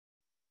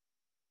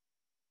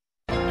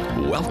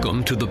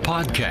Welcome to the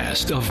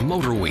podcast of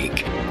Motor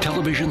Week,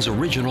 television's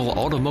original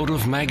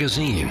automotive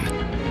magazine.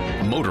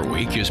 Motor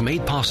Week is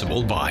made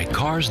possible by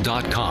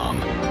Cars.com.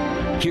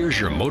 Here's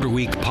your Motor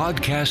Week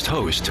podcast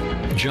host,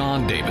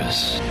 John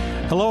Davis.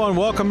 Hello and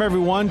welcome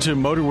everyone to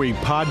Motor Week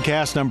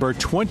podcast number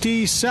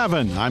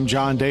 27. I'm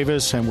John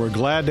Davis and we're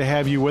glad to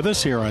have you with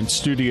us here on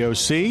Studio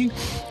C.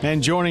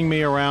 And joining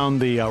me around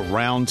the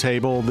round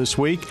table this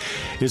week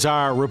is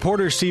our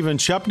reporter Stephen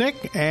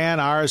Chupnik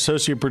and our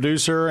associate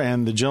producer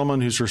and the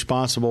gentleman who's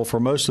responsible for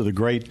most of the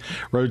great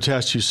road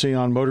tests you see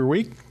on Motor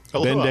Week,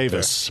 hello, Ben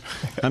Davis.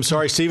 I'm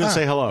sorry, Stephen,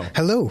 say hello.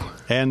 Hello.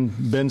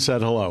 And Ben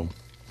said hello.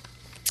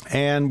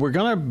 And we're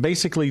going to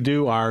basically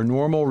do our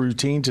normal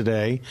routine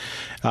today.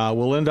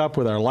 We'll end up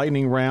with our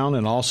lightning round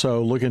and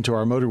also look into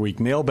our Motor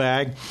Week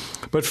mailbag.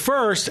 But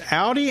first,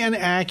 Audi and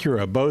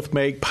Acura both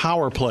make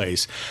power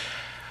plays.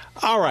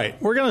 All right,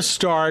 we're going to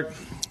start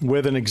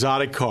with an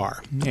exotic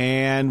car.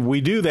 And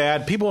we do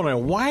that. People want to know,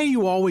 why are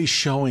you always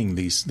showing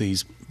these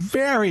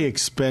very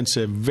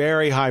expensive,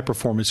 very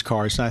high-performance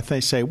cars? And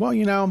they say, well,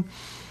 you know,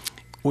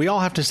 we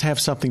all have to have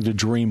something to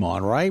dream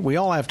on, right? We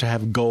all have to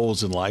have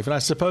goals in life. And I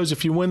suppose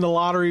if you win the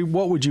lottery,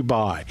 what would you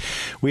buy?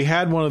 We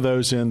had one of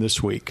those in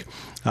this week,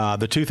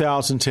 the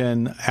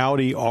 2010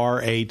 Audi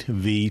R8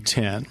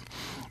 V10.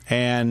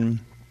 And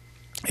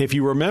if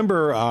you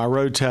remember our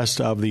road test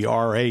of the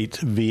R8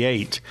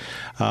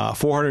 V8,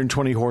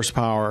 420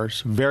 horsepower,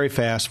 very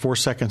fast, 4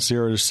 seconds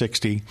 0 to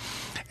 60,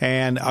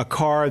 and a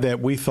car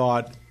that we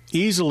thought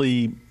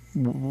easily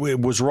it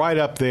was right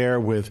up there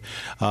with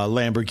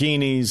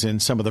Lamborghinis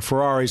and some of the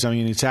Ferraris. I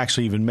mean, it's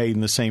actually even made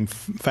in the same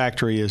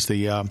factory as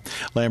the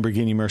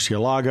Lamborghini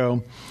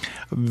Murcielago.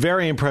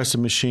 Very impressive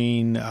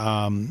machine,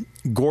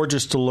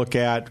 gorgeous to look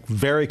at,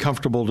 very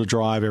comfortable to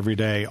drive every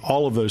day,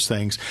 all of those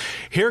things.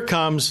 Here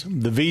comes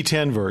the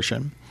V10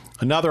 version,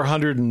 another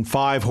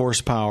 105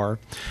 horsepower.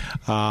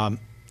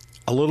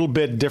 A little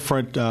bit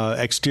different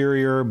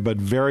exterior, but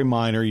very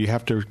minor. You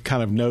have to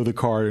kind of know the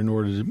car in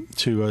order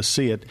to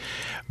see it.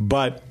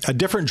 But a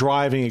different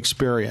driving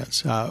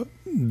experience.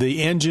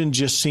 The engine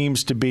just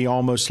seems to be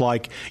almost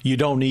like you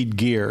don't need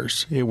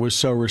gears. It was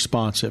so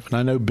responsive. And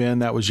I know, Ben,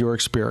 that was your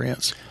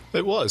experience.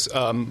 It was.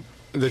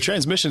 The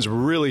transmission's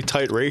really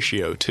tight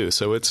ratio, too.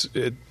 So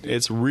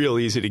it's real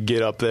easy to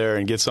get up there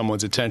and get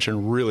someone's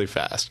attention really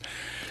fast.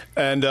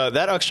 And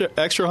that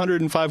extra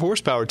 105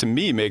 horsepower, to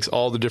me, makes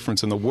all the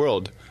difference in the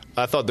world.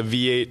 I thought the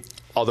V8,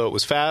 although it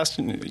was fast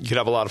and you could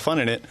have a lot of fun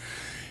in it,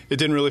 it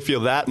didn't really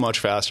feel that much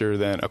faster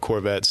than a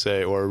Corvette,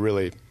 say, or a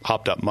really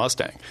hopped-up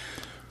Mustang.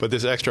 But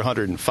this extra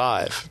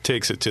 105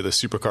 takes it to the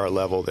supercar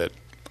level that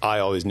I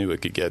always knew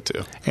it could get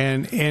to.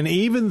 And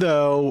even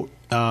though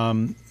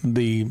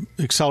the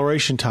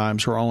acceleration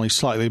times were only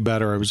slightly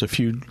better, it was a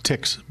few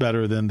ticks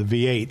better than the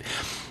V8,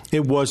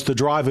 it was the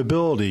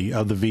drivability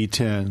of the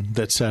V10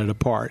 that set it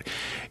apart.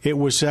 It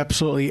was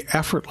absolutely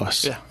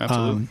effortless. Yeah,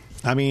 absolutely.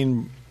 I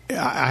mean,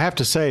 I have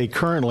to say,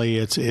 currently,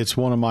 it's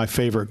one of my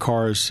favorite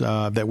cars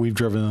that we've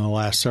driven in the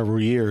last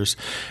several years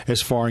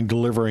as far as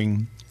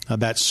delivering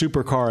that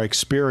supercar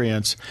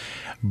experience,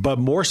 but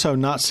more so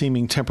not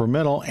seeming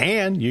temperamental,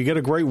 and you get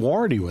a great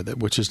warranty with it,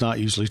 which is not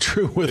usually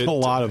true with a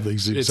lot of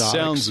these exotics. It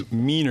sounds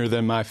meaner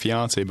than my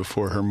fiancée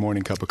before her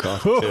morning cup of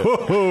coffee,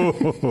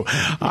 too.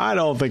 I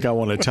don't think I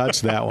want to touch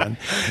that one.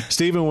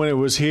 Stephen, when it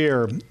was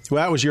here,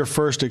 that was your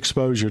first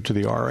exposure to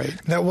the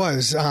R8. That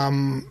was.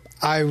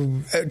 I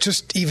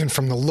just even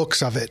from the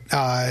looks of it,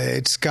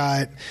 it's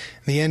got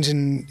the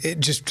engine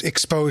just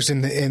exposed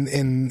in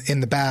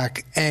the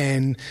back,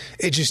 and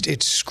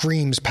it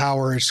screams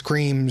power. It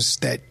screams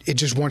that it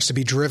just wants to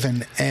be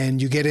driven, and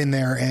you get in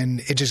there and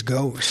it just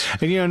goes.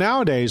 And you know,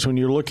 nowadays when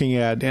you're looking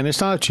at, and it's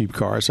not a cheap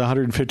car, it's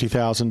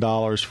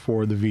 $150,000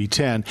 for the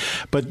V10,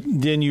 but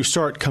then you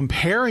start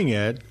comparing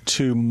it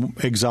to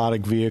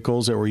exotic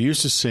vehicles that we're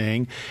used to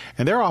seeing,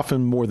 and they're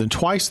often more than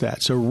twice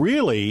that. So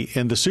really,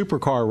 in the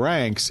supercar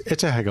ranks,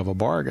 it's a heck of a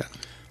bargain.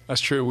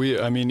 That's true.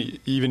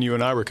 Even you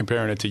and I were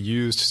comparing it to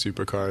used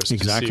supercars to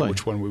see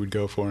which one we would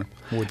go for.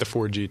 With the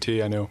Ford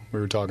GT, I know we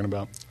were talking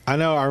about. I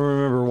know. I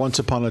remember once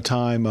upon a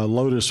time,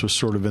 Lotus was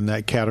sort of in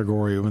that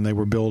category when they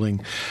were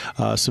building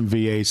some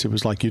V8s. It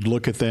was like you'd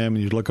look at them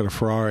and you'd look at a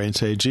Ferrari and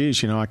say,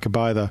 geez, you know, I could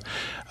buy the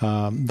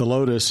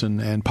Lotus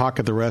and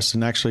pocket the rest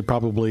and actually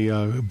probably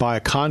buy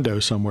a condo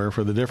somewhere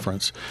for the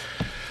difference.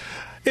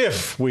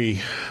 If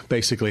we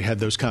basically had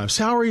those kind of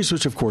salaries,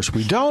 which of course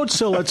we don't.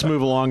 So let's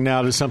move along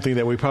now to something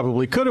that we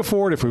probably could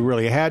afford if we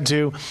really had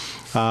to.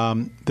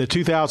 The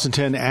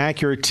 2010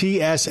 Acura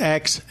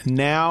TSX,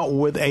 now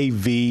with a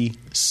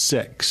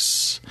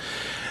V6.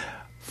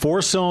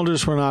 4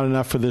 cylinders were not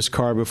enough for this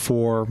car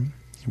before.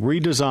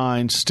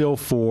 Redesigned, still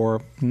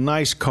 4.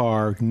 Nice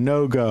car,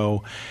 no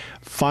go.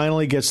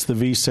 Finally gets the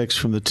V6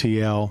 from the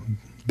TL.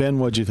 Ben,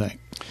 what'd you think?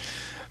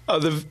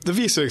 The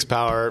V6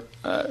 power...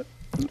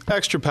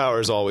 extra power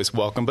is always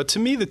welcome, but to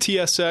me, the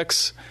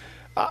TSX,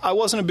 I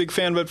wasn't a big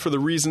fan of it for the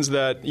reasons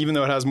that even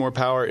though it has more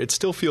power, it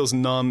still feels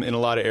numb in a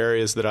lot of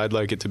areas that I'd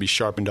like it to be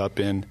sharpened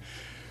up in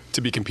to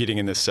be competing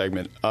in this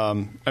segment.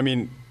 I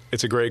mean,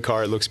 it's a great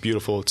car. It looks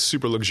beautiful. It's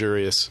super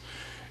luxurious.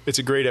 it's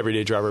a great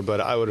everyday driver,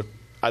 but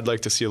I'd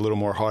like to see a little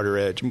more harder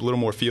edge, a little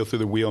more feel through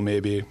the wheel,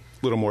 maybe a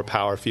little more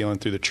power feeling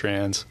through the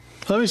trans.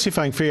 Let me see if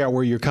I can figure out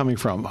where you're coming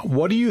from.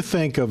 What do you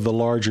think of the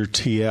larger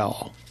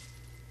TL?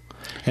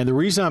 And the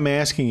reason I'm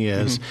asking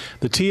is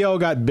the TL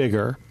got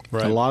bigger.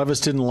 Right. A lot of us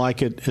didn't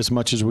like it as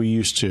much as we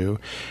used to.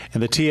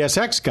 And the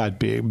TSX got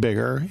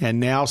bigger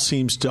and now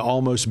seems to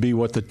almost be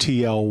what the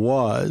TL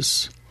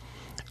was.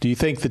 Do you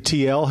think the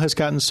TL has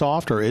gotten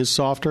soft or is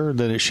softer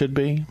than it should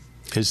be?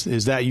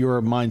 Is that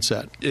your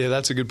mindset? Yeah,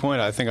 that's a good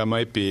point. I think I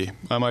might be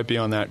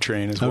on that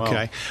train as well.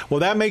 Okay. Well,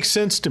 that makes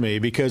sense to me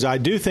because I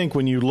do think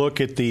when you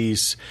look at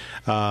these,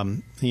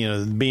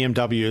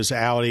 BMWs,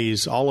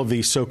 Audis, all of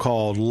these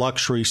so-called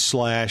luxury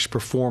 /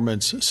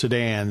 performance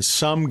sedans,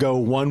 some go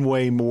one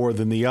way more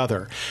than the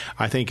other.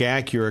 I think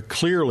Acura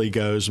clearly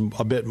goes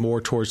a bit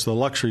more towards the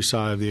luxury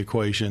side of the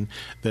equation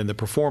than the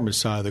performance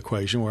side of the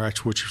equation,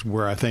 which is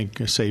where I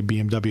think, say,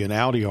 BMW and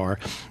Audi are.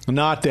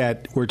 Not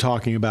that we're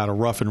talking about a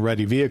rough and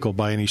ready vehicle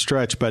by any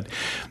stretch, but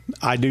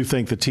I do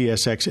think the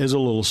TSX is a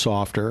little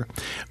softer.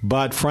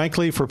 But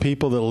frankly, for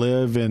people that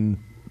live in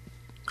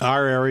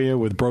our area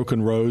with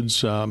broken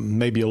roads,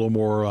 maybe a little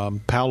more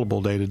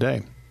palatable day to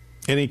day.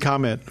 Any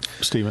comment,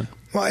 Stephen?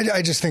 Well,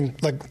 I just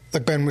think, like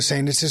Ben was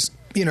saying, it's just,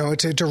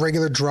 it's a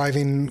regular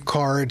driving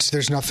car.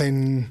 There's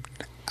nothing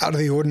out of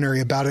the ordinary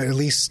about it. At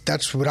least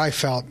that's what I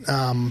felt.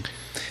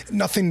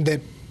 Nothing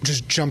that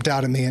just jumped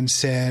out at me and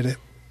said,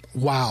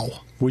 wow.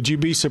 Would you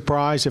be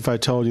surprised if I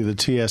told you the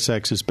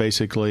TSX is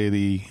basically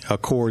the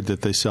Accord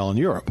that they sell in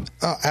Europe?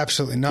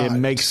 Absolutely not. It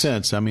makes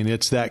sense. I mean,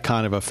 it's that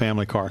kind of a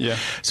family car. Yeah.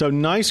 So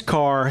nice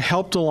car,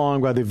 helped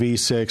along by the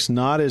V6,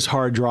 not as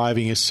hard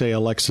driving as, say, a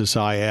Lexus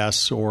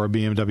IS or a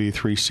BMW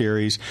 3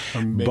 Series.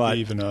 Or maybe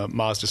even a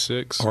Mazda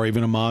 6. Or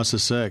even a Mazda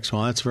 6.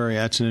 Well, that's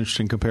an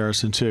interesting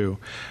comparison, too.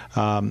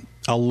 A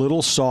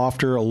little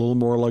softer, a little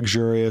more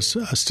luxurious,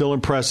 still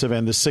impressive,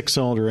 and the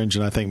 6-cylinder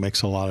engine, I think,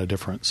 makes a lot of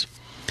difference.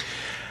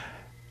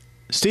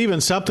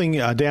 Stephen, something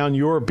down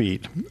your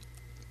beat.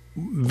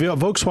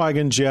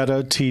 Volkswagen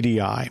Jetta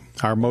TDI,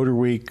 our Motor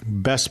Week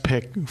best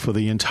pick for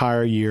the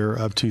entire year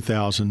of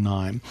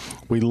 2009.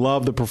 We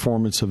love the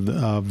performance of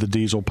the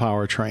diesel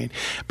powertrain,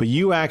 but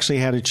you actually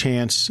had a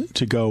chance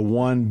to go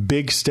one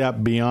big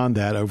step beyond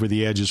that, over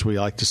the edge, as we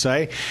like to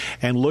say,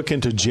 and look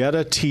into Jetta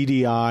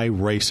TDI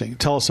racing.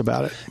 Tell us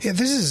about it. Yeah,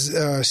 this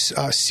is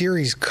a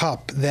Series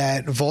Cup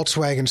that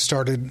Volkswagen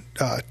started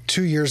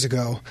 2 years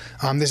ago.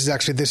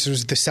 This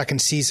was the second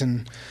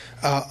season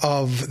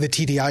of the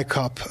TDI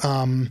Cup,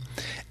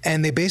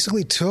 and they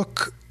basically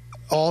took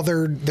all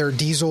their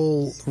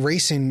diesel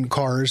racing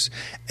cars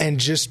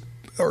and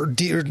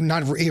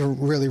not even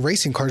really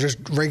racing cars, just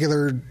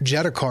regular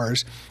Jetta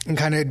cars, and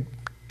kind of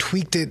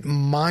tweaked it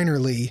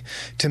minorly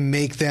to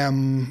make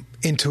them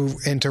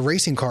into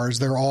racing cars.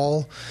 They're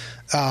all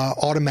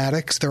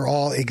automatics. They're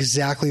all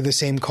exactly the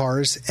same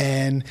cars,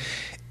 and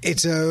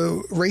it's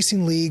a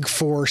racing league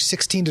for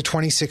 16 to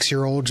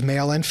 26-year-olds,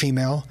 male and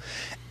female.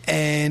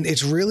 And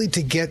it's really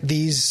to get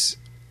these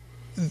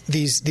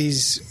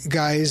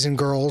guys and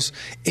girls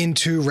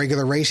into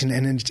regular racing,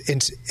 and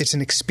it's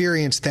an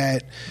experience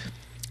that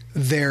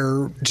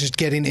they're just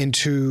getting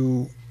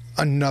into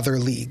another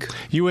league.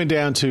 You went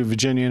down to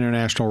Virginia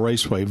International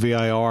Raceway,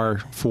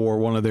 VIR, for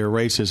one of their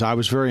races. I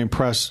was very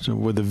impressed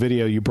with the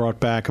video you brought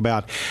back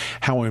about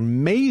how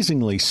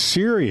amazingly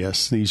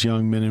serious these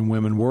young men and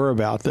women were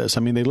about this.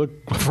 I mean, they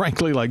looked,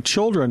 frankly, like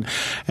children,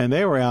 and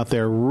they were out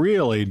there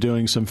really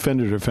doing some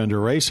fender-to-fender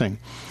racing.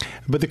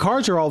 But the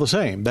cars are all the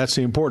same. That's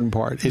the important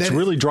part. It's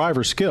really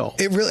driver skill.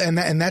 It really,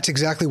 and that's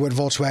exactly what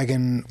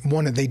Volkswagen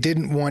wanted. They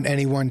didn't want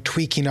anyone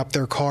tweaking up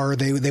their car.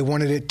 They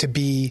wanted it to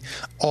be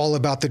all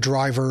about the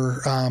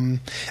driver,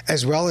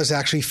 as well as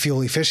actually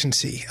fuel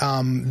efficiency.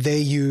 They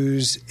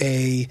use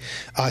a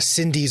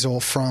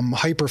Syndiesel from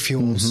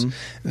Hyperfuels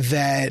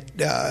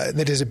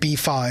that is a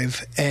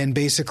B5, and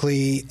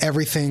basically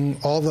everything,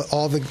 all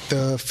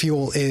the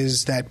fuel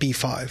is that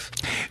B5.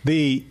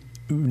 The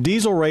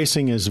diesel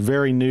racing is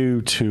very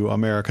new to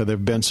America. There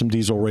have been some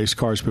diesel race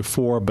cars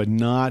before, but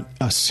not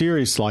a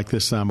series like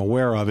this that I'm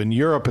aware of. In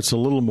Europe, it's a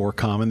little more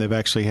common. They've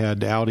actually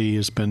had Audi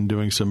has been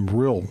doing some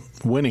real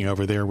winning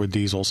over there with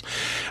diesels.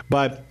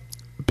 But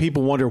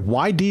people wonder,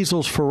 why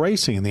diesels for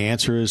racing? And the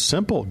answer is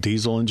simple.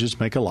 Diesel engines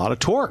make a lot of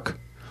torque.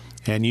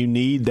 And you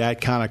need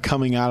that kind of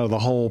coming out of the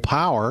hole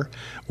power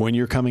when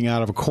you're coming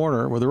out of a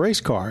corner with a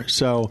race car.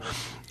 So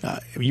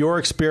your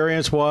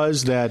experience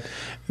was that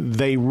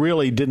they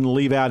really didn't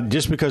leave out,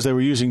 just because they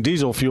were using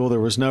diesel fuel, there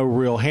was no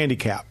real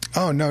handicap.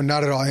 Oh, no,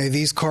 not at all.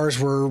 These cars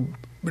were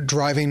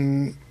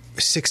driving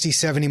 60,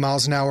 70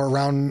 miles an hour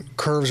around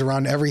curves,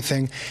 around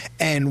everything.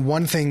 And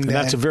one thing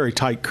that's a very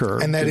tight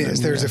curve. And that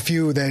is. There's a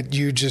few that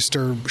you just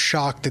are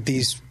shocked that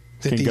these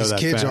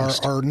kids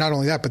are not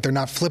only that, but they're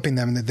not flipping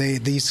them, that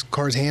these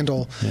cars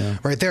handle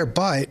right there.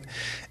 But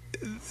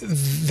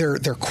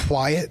they're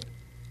quiet.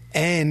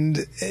 And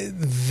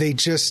they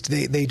just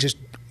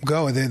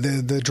go.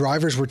 The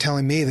drivers were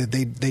telling me that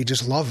they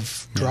just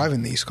love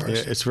driving these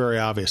cars. It's very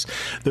obvious.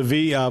 The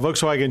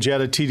Volkswagen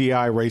Jetta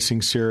TDI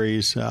Racing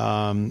Series,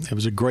 it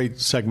was a great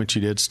segment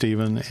you did,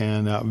 Stephen,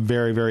 and a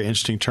very, very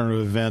interesting turn of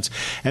events.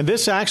 And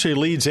this actually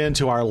leads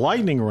into our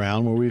lightning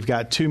round, where we've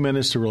got 2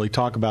 minutes to really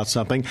talk about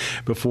something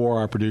before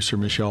our producer,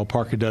 Michelle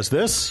Parker, does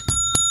this.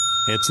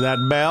 It's that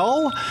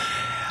bell.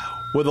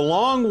 With a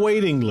long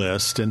waiting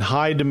list and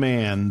high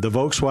demand, the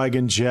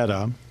Volkswagen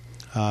Jetta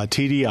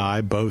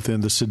TDI, both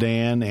in the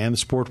sedan and the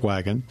sport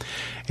wagon,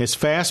 is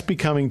fast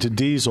becoming to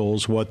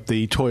diesels what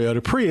the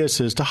Toyota Prius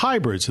is to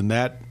hybrids, and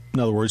that, in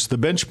other words, the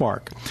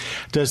benchmark.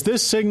 Does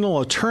this signal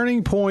a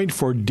turning point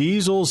for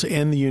diesels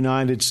in the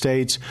United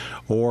States,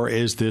 or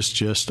is this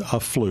just a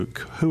fluke?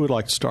 Who would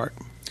like to start?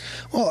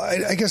 Well,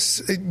 I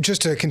guess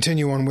just to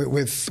continue on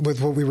with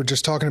what we were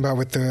just talking about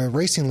with the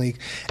Racing League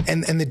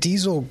and the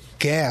diesel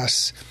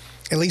gas,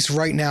 at least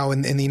right now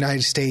in the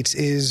United States,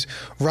 is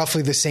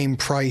roughly the same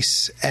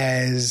price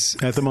as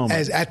at the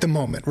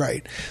moment.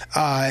 Right?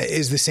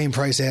 Is the same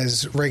price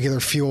as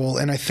regular fuel,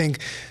 and I think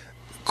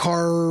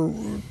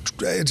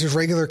just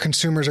regular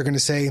consumers are going to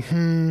say,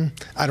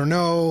 I don't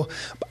know.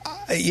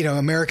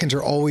 Americans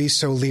are always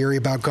so leery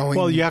about going.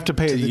 Well, you have to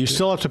pay. You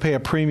still have to pay a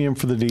premium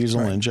for the diesel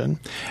engine,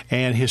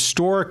 and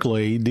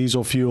historically,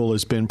 diesel fuel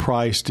has been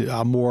priced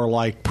more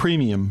like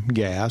premium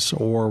gas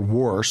or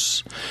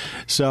worse.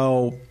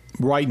 So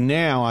right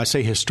now, I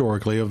say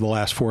historically, over the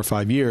last 4 or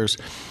 5 years,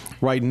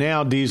 right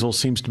now diesel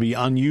seems to be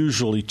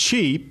unusually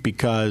cheap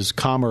because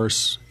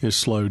commerce is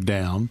slowed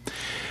down.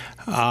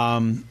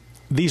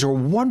 These are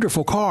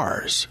wonderful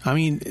cars. I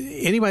mean,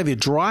 anybody that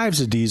drives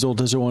a diesel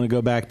doesn't want to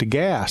go back to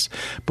gas.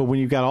 But when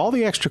you've got all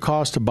the extra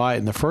cost to buy it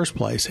in the first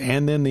place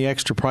and then the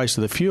extra price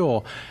of the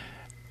fuel,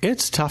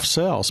 it's a tough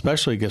sell,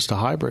 especially against a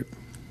hybrid.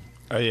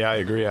 Yeah, I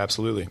agree,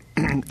 absolutely.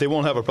 They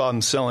won't have a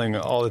problem selling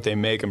all that they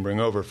make and bring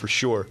over, for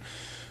sure,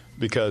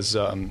 because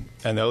and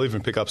they'll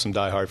even pick up some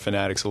diehard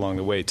fanatics along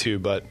the way, too.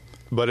 But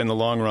in the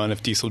long run,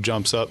 if diesel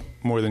jumps up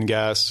more than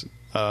gas,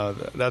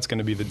 that's going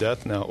to be the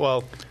death knell.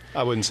 Well,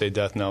 I wouldn't say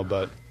death knell,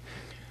 but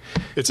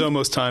it's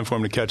almost time for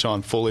them to catch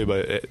on fully,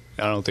 but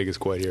I don't think it's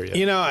quite here yet.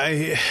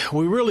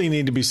 We really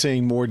need to be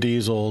seeing more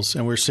diesels,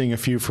 and we're seeing a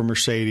few from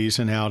Mercedes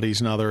and Audis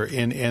and other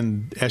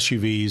in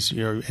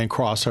SUVs and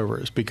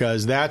crossovers,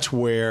 because that's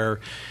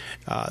where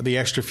the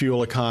extra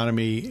fuel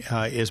economy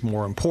is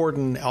more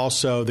important.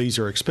 Also, these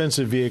are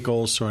expensive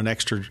vehicles, so an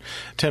extra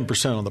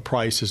 10% on the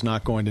price is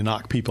not going to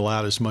knock people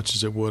out as much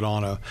as it would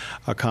on a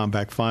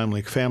compact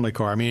family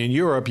car. I mean, in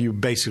Europe, you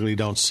basically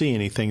don't see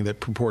anything that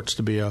purports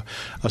to be a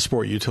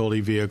sport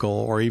utility vehicle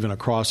or even a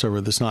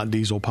crossover that's not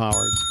diesel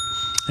powered.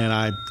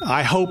 And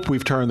I hope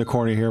we've turned the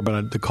corner here,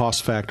 but the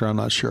cost factor, I'm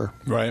not sure.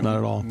 Right. Not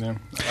at all. Yeah,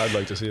 I'd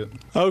like to see it.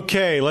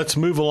 Okay, let's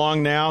move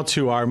along now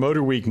to our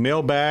Motor Week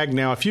mailbag.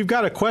 Now, if you've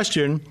got a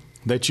question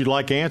that you'd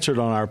like answered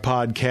on our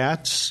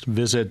podcast,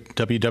 visit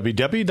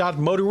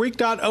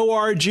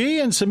www.motorweek.org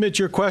and submit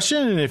your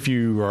question. And if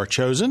you are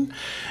chosen,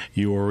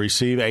 you will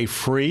receive a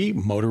free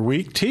Motor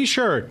Week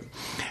T-shirt.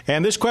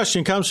 And this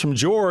question comes from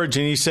George,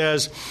 and he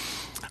says,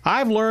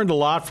 I've learned a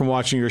lot from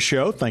watching your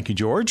show. Thank you,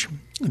 George.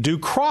 Do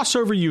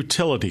crossover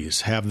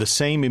utilities have the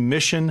same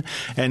emission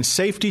and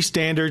safety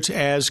standards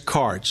as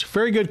cars?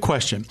 Very good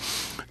question.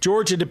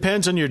 George, it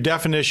depends on your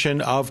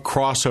definition of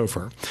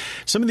crossover.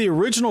 Some of the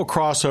original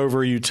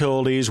crossover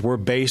utilities were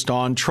based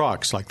on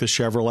trucks, like the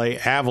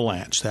Chevrolet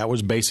Avalanche. That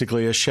was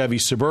basically a Chevy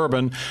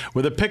Suburban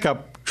with a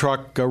pickup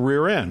truck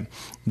rear end.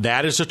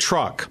 That is a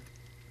truck.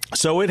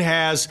 So it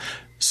has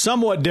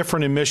somewhat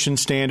different emission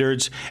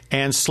standards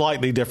and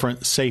slightly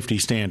different safety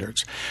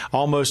standards.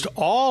 Almost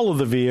all of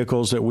the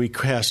vehicles that we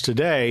test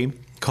today,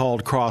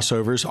 called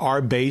crossovers,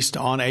 are based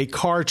on a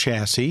car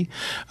chassis.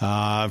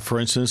 For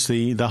instance,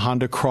 the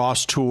Honda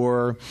Cross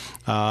Tour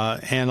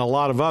and a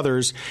lot of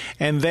others.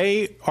 And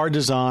they are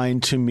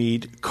designed to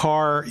meet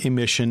car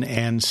emission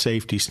and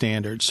safety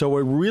standards. So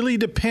it really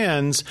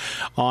depends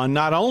on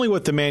not only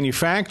what the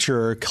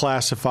manufacturer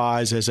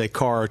classifies as a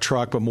car or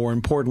truck, but more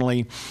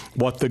importantly,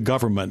 what the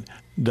government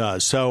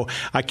does. So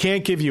I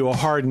can't give you a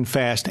hard and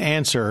fast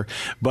answer,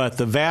 but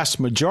the vast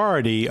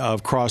majority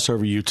of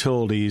crossover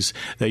utilities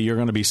that you're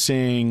going to be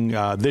seeing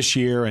this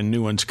year and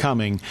new ones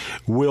coming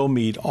will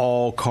meet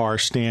all car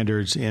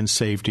standards in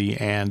safety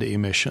and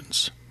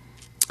emissions.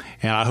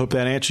 And I hope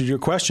that answers your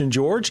question,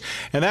 George.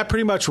 And that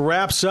pretty much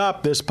wraps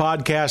up this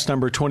podcast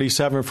number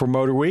 27 for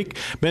Motor Week.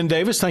 Ben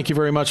Davis, thank you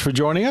very much for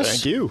joining us.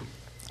 Thank you.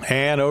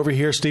 And over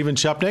here, Stephen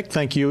Chupnick,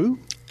 thank you.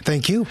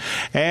 Thank you.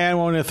 And I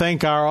want to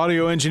thank our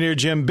audio engineer,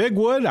 Jim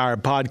Bigwood, our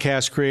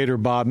podcast creator,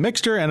 Bob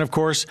Mixter, and, of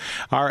course,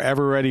 our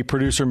ever-ready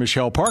producer,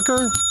 Michelle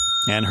Parker,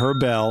 and her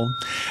bell.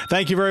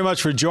 Thank you very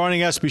much for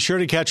joining us. Be sure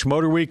to catch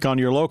Motor Week on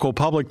your local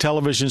public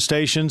television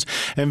stations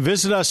and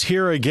visit us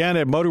here again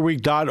at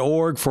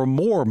motorweek.org for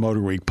more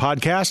Motor Week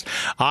podcasts.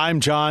 I'm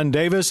John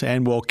Davis,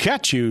 and we'll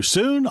catch you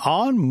soon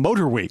on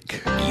Motor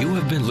Week. You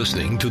have been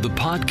listening to the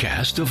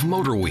podcast of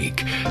Motor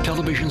Week,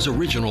 television's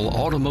original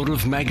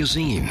automotive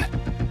magazine.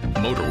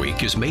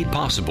 MotorWeek is made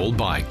possible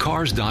by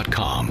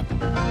Cars.com.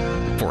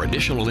 For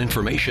additional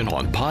information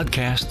on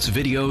podcasts,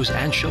 videos,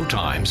 and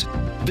showtimes,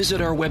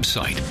 visit our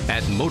website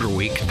at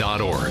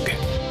motorweek.org.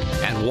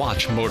 And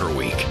watch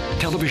MotorWeek,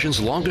 television's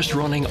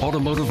longest-running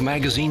automotive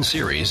magazine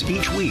series,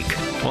 each week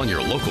on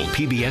your local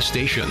PBS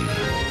station.